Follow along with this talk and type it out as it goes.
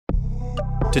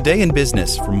Today in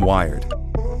Business from Wired.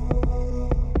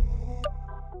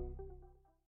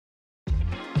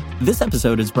 This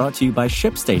episode is brought to you by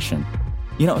ShipStation.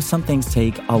 You know, some things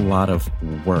take a lot of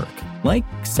work, like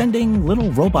sending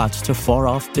little robots to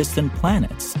far-off distant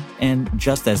planets. And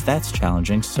just as that's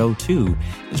challenging, so too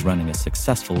is running a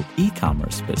successful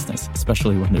e-commerce business,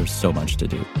 especially when there's so much to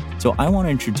do. So I want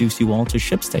to introduce you all to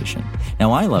ShipStation.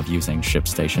 Now, I love using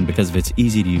ShipStation because of its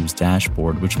easy-to-use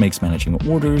dashboard, which makes managing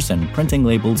orders and printing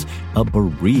labels a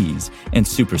breeze and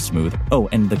super smooth. Oh,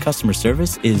 and the customer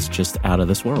service is just out of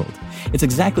this world. It's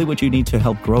exactly what you need to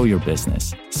help grow your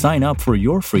business. Sign up for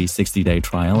your free 60-day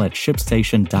trial at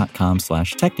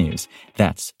shipstation.com/technews.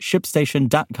 That's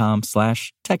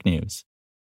shipstation.com/technews.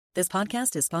 This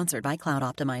podcast is sponsored by Cloud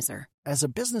Optimizer. As a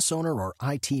business owner or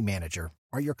IT manager,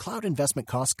 are your cloud investment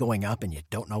costs going up and you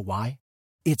don't know why?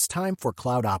 It's time for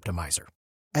Cloud Optimizer.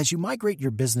 As you migrate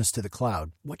your business to the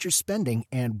cloud, what you're spending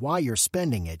and why you're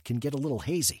spending it can get a little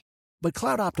hazy. But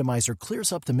Cloud Optimizer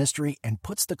clears up the mystery and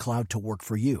puts the cloud to work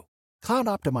for you. Cloud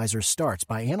Optimizer starts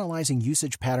by analyzing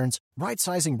usage patterns,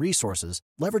 right-sizing resources,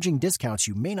 leveraging discounts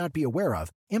you may not be aware of,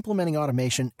 implementing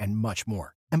automation, and much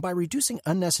more. And by reducing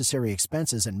unnecessary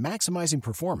expenses and maximizing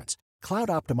performance, Cloud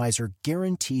Optimizer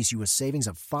guarantees you a savings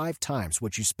of 5 times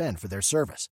what you spend for their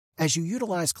service. As you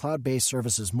utilize cloud-based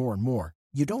services more and more,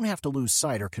 you don't have to lose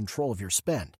sight or control of your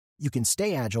spend. You can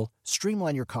stay agile,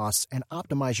 streamline your costs, and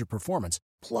optimize your performance,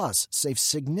 plus save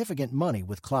significant money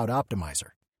with Cloud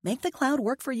Optimizer. Make the cloud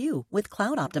work for you with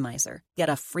Cloud Optimizer. Get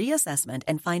a free assessment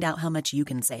and find out how much you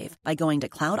can save by going to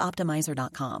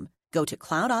cloudoptimizer.com. Go to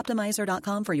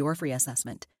cloudoptimizer.com for your free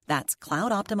assessment. That's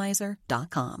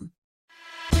cloudoptimizer.com.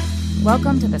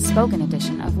 Welcome to the spoken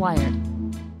edition of Wired.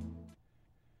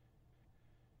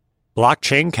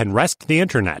 Blockchain Can Wrest the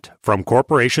Internet from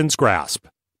Corporations' Grasp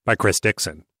by Chris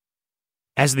Dixon.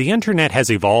 As the Internet has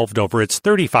evolved over its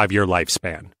 35-year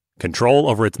lifespan, control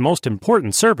over its most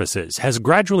important services has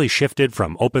gradually shifted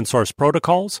from open-source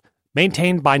protocols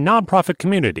maintained by nonprofit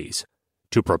communities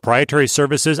to proprietary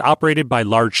services operated by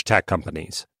large tech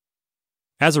companies.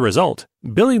 As a result,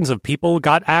 billions of people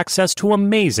got access to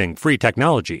amazing free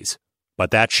technologies,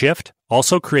 but that shift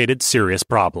also created serious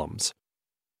problems.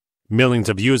 Millions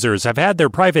of users have had their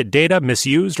private data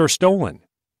misused or stolen.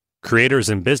 Creators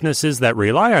and businesses that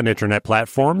rely on internet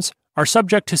platforms are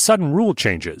subject to sudden rule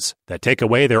changes that take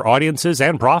away their audiences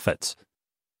and profits.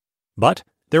 But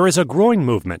there is a growing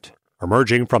movement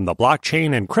emerging from the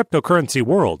blockchain and cryptocurrency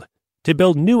world to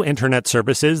build new internet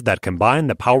services that combine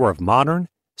the power of modern,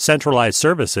 centralized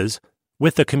services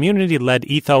with the community-led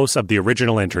ethos of the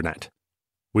original internet.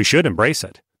 We should embrace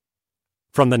it.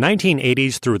 From the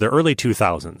 1980s through the early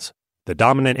 2000s, the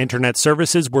dominant internet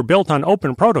services were built on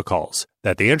open protocols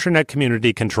that the internet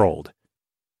community controlled.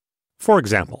 For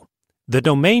example, the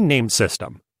domain name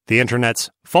system, the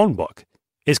Internet's phone book,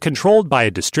 is controlled by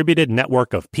a distributed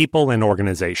network of people and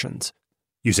organizations,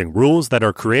 using rules that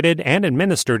are created and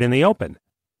administered in the open.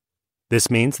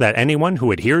 This means that anyone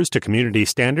who adheres to community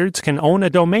standards can own a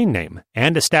domain name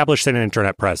and establish an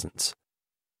Internet presence.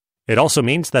 It also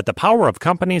means that the power of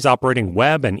companies operating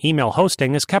web and email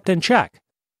hosting is kept in check.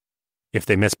 If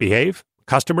they misbehave,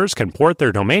 customers can port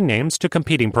their domain names to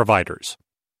competing providers.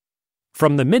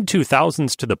 From the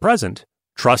mid-2000s to the present,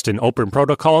 trust in open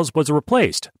protocols was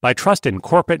replaced by trust in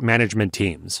corporate management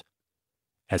teams.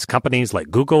 As companies like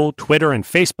Google, Twitter, and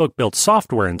Facebook built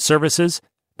software and services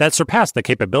that surpassed the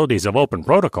capabilities of open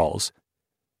protocols,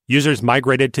 users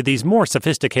migrated to these more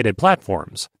sophisticated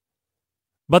platforms.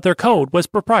 But their code was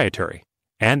proprietary,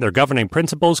 and their governing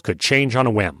principles could change on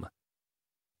a whim.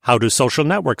 How do social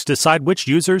networks decide which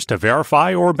users to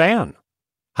verify or ban?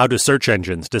 How do search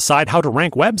engines decide how to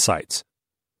rank websites?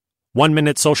 1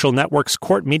 minute social networks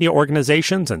court media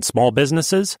organizations and small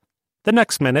businesses. The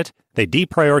next minute, they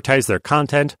deprioritize their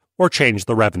content or change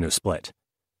the revenue split.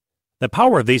 The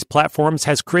power of these platforms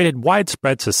has created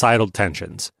widespread societal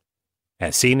tensions,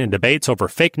 as seen in debates over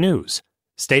fake news,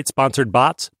 state-sponsored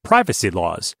bots, privacy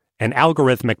laws, and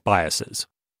algorithmic biases.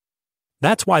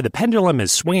 That's why the pendulum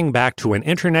is swinging back to an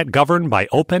internet governed by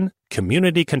open,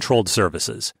 community-controlled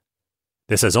services.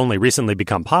 This has only recently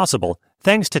become possible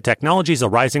thanks to technologies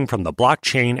arising from the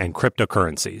blockchain and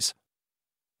cryptocurrencies.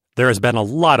 There has been a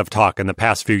lot of talk in the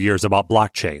past few years about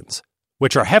blockchains,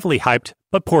 which are heavily hyped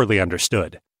but poorly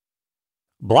understood.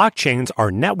 Blockchains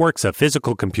are networks of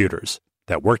physical computers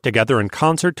that work together in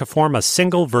concert to form a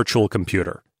single virtual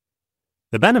computer.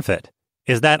 The benefit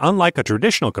is that, unlike a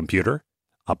traditional computer,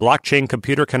 a blockchain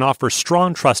computer can offer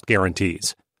strong trust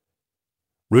guarantees,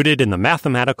 rooted in the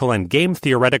mathematical and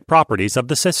game-theoretic properties of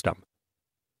the system.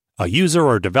 A user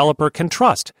or developer can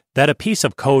trust that a piece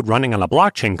of code running on a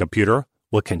blockchain computer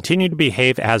will continue to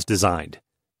behave as designed,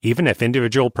 even if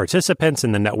individual participants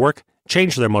in the network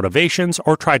change their motivations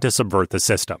or try to subvert the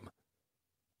system.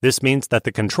 This means that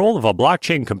the control of a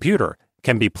blockchain computer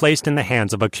can be placed in the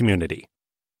hands of a community.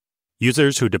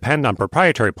 Users who depend on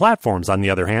proprietary platforms, on the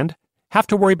other hand, have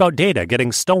to worry about data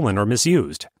getting stolen or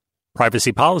misused,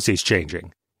 privacy policies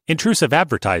changing, intrusive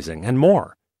advertising, and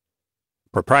more.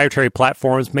 Proprietary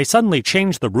platforms may suddenly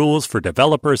change the rules for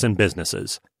developers and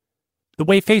businesses, the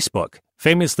way Facebook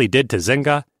famously did to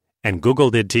Zynga and Google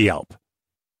did to Yelp.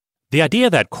 The idea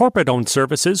that corporate-owned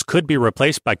services could be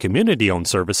replaced by community-owned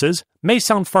services may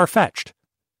sound far-fetched,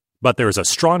 but there is a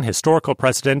strong historical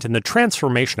precedent in the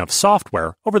transformation of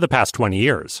software over the past 20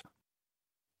 years.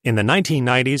 In the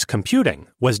 1990s, computing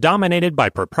was dominated by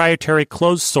proprietary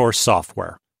closed-source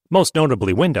software, most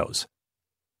notably Windows.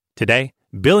 Today,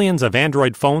 billions of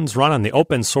Android phones run on the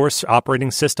open-source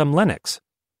operating system Linux.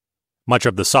 Much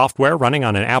of the software running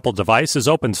on an Apple device is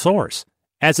open source,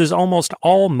 as is almost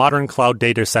all modern cloud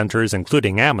data centers,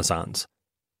 including Amazon's.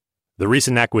 The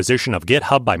recent acquisition of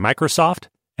GitHub by Microsoft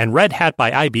and Red Hat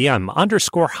by IBM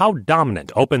underscore how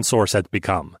dominant open source has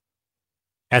become.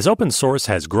 As open source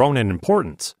has grown in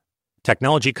importance,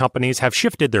 technology companies have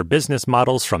shifted their business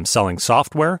models from selling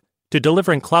software to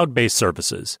delivering cloud-based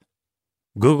services.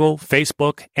 Google,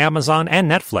 Facebook, Amazon, and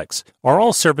Netflix are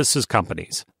all services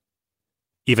companies.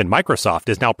 Even Microsoft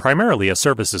is now primarily a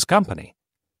services company.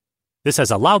 This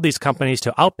has allowed these companies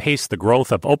to outpace the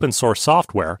growth of open-source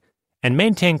software and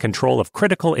maintain control of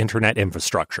critical internet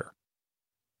infrastructure.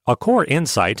 A core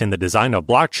insight in the design of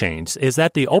blockchains is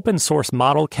that the open-source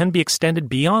model can be extended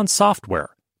beyond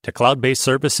software to cloud-based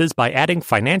services by adding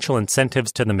financial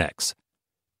incentives to the mix.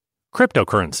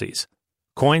 Cryptocurrencies,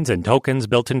 coins and tokens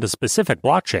built into specific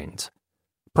blockchains,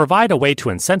 provide a way to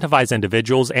incentivize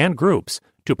individuals and groups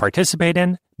to participate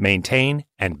in, maintain,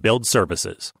 and build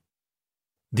services.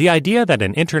 The idea that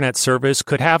an internet service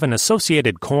could have an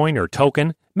associated coin or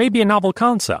token may be a novel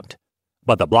concept,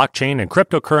 but the blockchain and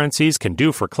cryptocurrencies can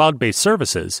do for cloud-based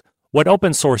services what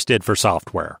open source did for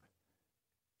software.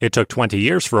 It took 20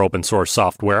 years for open source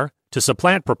software to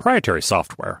supplant proprietary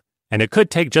software, and it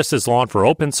could take just as long for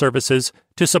open services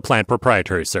to supplant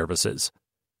proprietary services.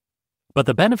 But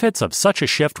the benefits of such a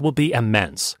shift will be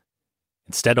immense.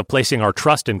 Instead of placing our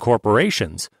trust in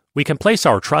corporations, we can place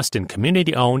our trust in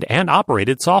community-owned and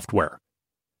operated software,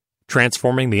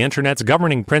 transforming the Internet's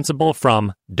governing principle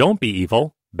from "don't be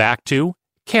evil" back to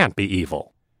 "can't be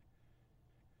evil."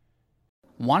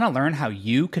 Want to learn how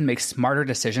you can make smarter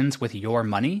decisions with your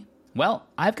money? Well,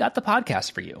 I've got the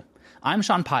podcast for you. I'm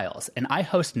Sean Piles, and I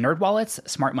host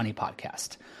NerdWallet's Smart Money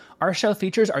Podcast. Our show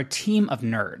features our team of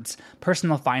nerds,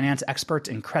 personal finance experts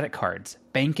in credit cards,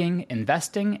 banking,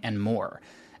 investing, and more.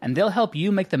 And they'll help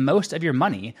you make the most of your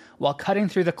money while cutting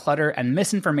through the clutter and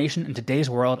misinformation in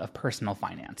today's world of personal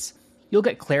finance. You'll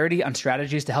get clarity on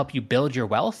strategies to help you build your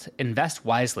wealth, invest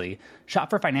wisely,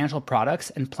 shop for financial products,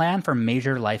 and plan for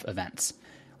major life events.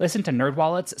 Listen to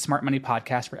NerdWallet's Smart Money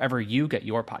Podcast wherever you get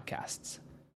your podcasts.